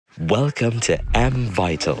Welcome to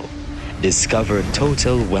Amvital. Discover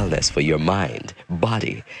total wellness for your mind,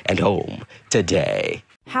 body, and home today.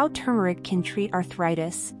 How turmeric can treat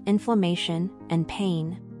arthritis, inflammation, and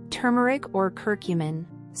pain. Turmeric or curcumin.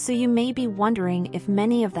 So you may be wondering if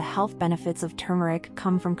many of the health benefits of turmeric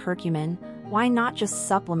come from curcumin. Why not just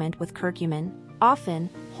supplement with curcumin? Often,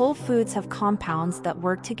 whole foods have compounds that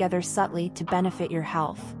work together subtly to benefit your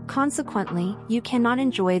health. Consequently, you cannot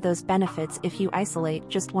enjoy those benefits if you isolate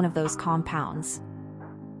just one of those compounds.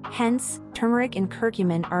 Hence, turmeric and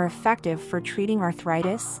curcumin are effective for treating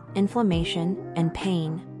arthritis, inflammation, and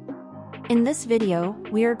pain. In this video,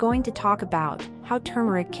 we are going to talk about how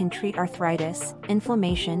turmeric can treat arthritis,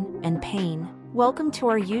 inflammation, and pain. Welcome to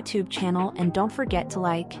our YouTube channel, and don't forget to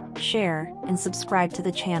like, share, and subscribe to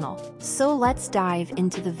the channel. So let's dive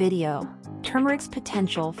into the video. Turmeric's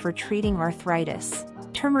potential for treating arthritis.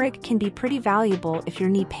 Turmeric can be pretty valuable if your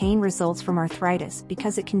knee pain results from arthritis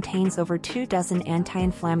because it contains over 24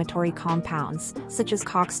 anti-inflammatory compounds, such as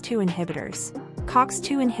COX-2 inhibitors.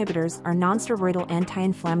 COX-2 inhibitors are nonsteroidal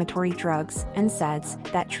anti-inflammatory drugs, NSAIDs,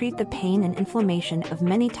 that treat the pain and inflammation of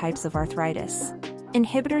many types of arthritis.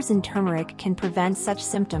 Inhibitors in turmeric can prevent such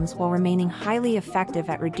symptoms while remaining highly effective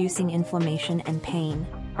at reducing inflammation and pain.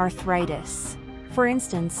 Arthritis. For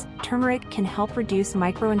instance, turmeric can help reduce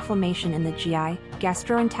microinflammation in the GI,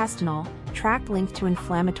 gastrointestinal, tract linked to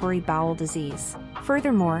inflammatory bowel disease.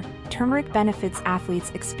 Furthermore, turmeric benefits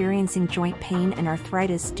athletes experiencing joint pain and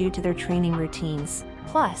arthritis due to their training routines.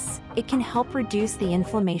 Plus, it can help reduce the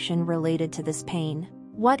inflammation related to this pain.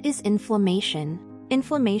 What is inflammation?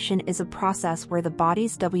 Inflammation is a process where the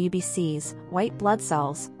body's WBCs, white blood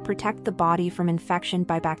cells, protect the body from infection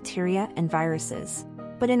by bacteria and viruses.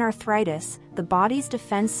 But in arthritis, the body's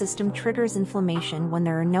defense system triggers inflammation when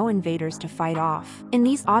there are no invaders to fight off. In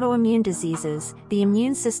these autoimmune diseases, the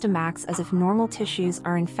immune system acts as if normal tissues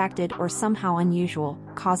are infected or somehow unusual,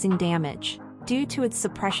 causing damage. Due to its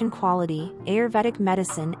suppression quality, Ayurvedic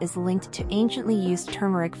medicine is linked to anciently used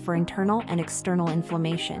turmeric for internal and external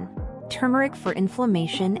inflammation. Turmeric for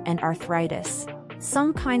inflammation and arthritis.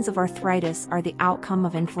 Some kinds of arthritis are the outcome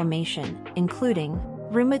of inflammation, including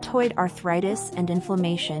rheumatoid arthritis and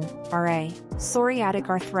inflammation, RA, psoriatic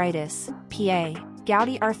arthritis, PA,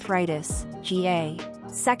 gouty arthritis, GA.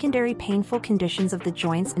 Secondary painful conditions of the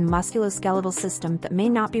joints and musculoskeletal system that may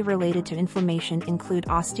not be related to inflammation include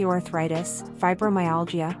osteoarthritis,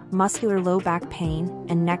 fibromyalgia, muscular low back pain,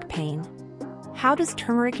 and neck pain. How does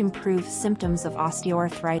turmeric improve symptoms of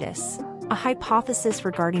osteoarthritis? A hypothesis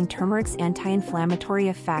regarding turmeric's anti-inflammatory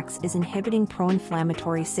effects is inhibiting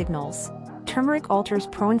pro-inflammatory signals. Turmeric alters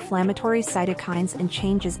pro-inflammatory cytokines and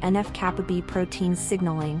changes NF-kappa B protein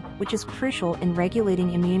signaling, which is crucial in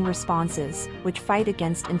regulating immune responses, which fight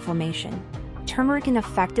against inflammation. Turmeric an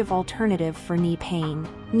effective alternative for knee pain.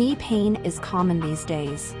 Knee pain is common these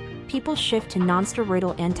days. People shift to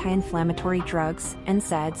nonsteroidal anti-inflammatory drugs,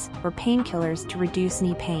 NSAIDs, or painkillers to reduce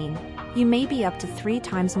knee pain. You may be up to 3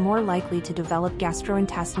 times more likely to develop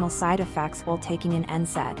gastrointestinal side effects while taking an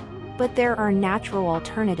NSAID. But there are natural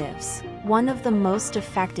alternatives. One of the most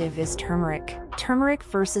effective is turmeric. Turmeric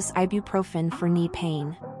versus ibuprofen for knee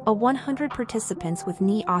pain. A 100 participants with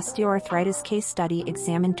knee osteoarthritis case study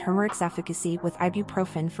examined turmeric's efficacy with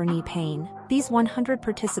ibuprofen for knee pain. These 100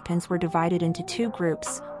 participants were divided into 2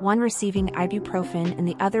 groups, one receiving ibuprofen and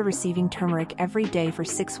the other receiving turmeric every day for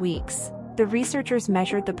 6 weeks. The researchers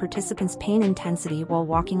measured the participants' pain intensity while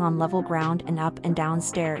walking on level ground and up and down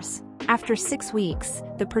stairs. After 6 weeks,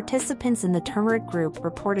 the participants in the turmeric group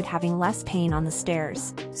reported having less pain on the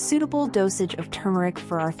stairs. Suitable dosage of turmeric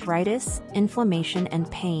for arthritis, inflammation, and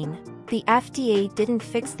pain. The FDA didn't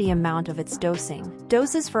fix the amount of its dosing.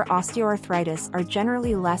 Doses for osteoarthritis are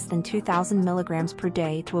generally less than 2,000 milligrams per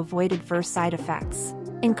day to avoid adverse side effects.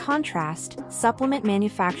 In contrast, supplement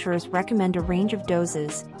manufacturers recommend a range of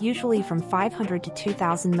doses, usually from 500 to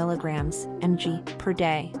 2,000 milligrams (mg) per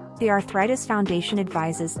day. The Arthritis Foundation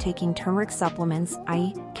advises taking turmeric supplements,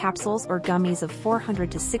 i.e., capsules or gummies of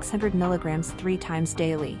 400 to 600 milligrams 3 times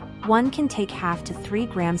daily. One can take half to 3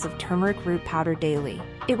 grams of turmeric root powder daily.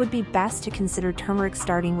 It would be best to consider turmeric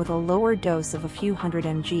starting with a lower dose of a few hundred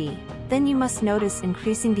mg. Then you must notice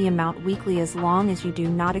increasing the amount weekly as long as you do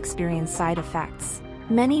not experience side effects.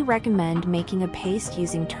 Many recommend making a paste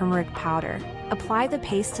using turmeric powder. Apply the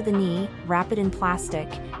paste to the knee, wrap it in plastic,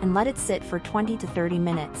 and let it sit for 20 to 30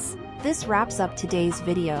 minutes. This wraps up today's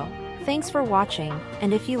video. Thanks for watching,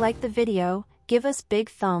 and if you like the video, give us big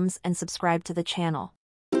thumbs and subscribe to the channel.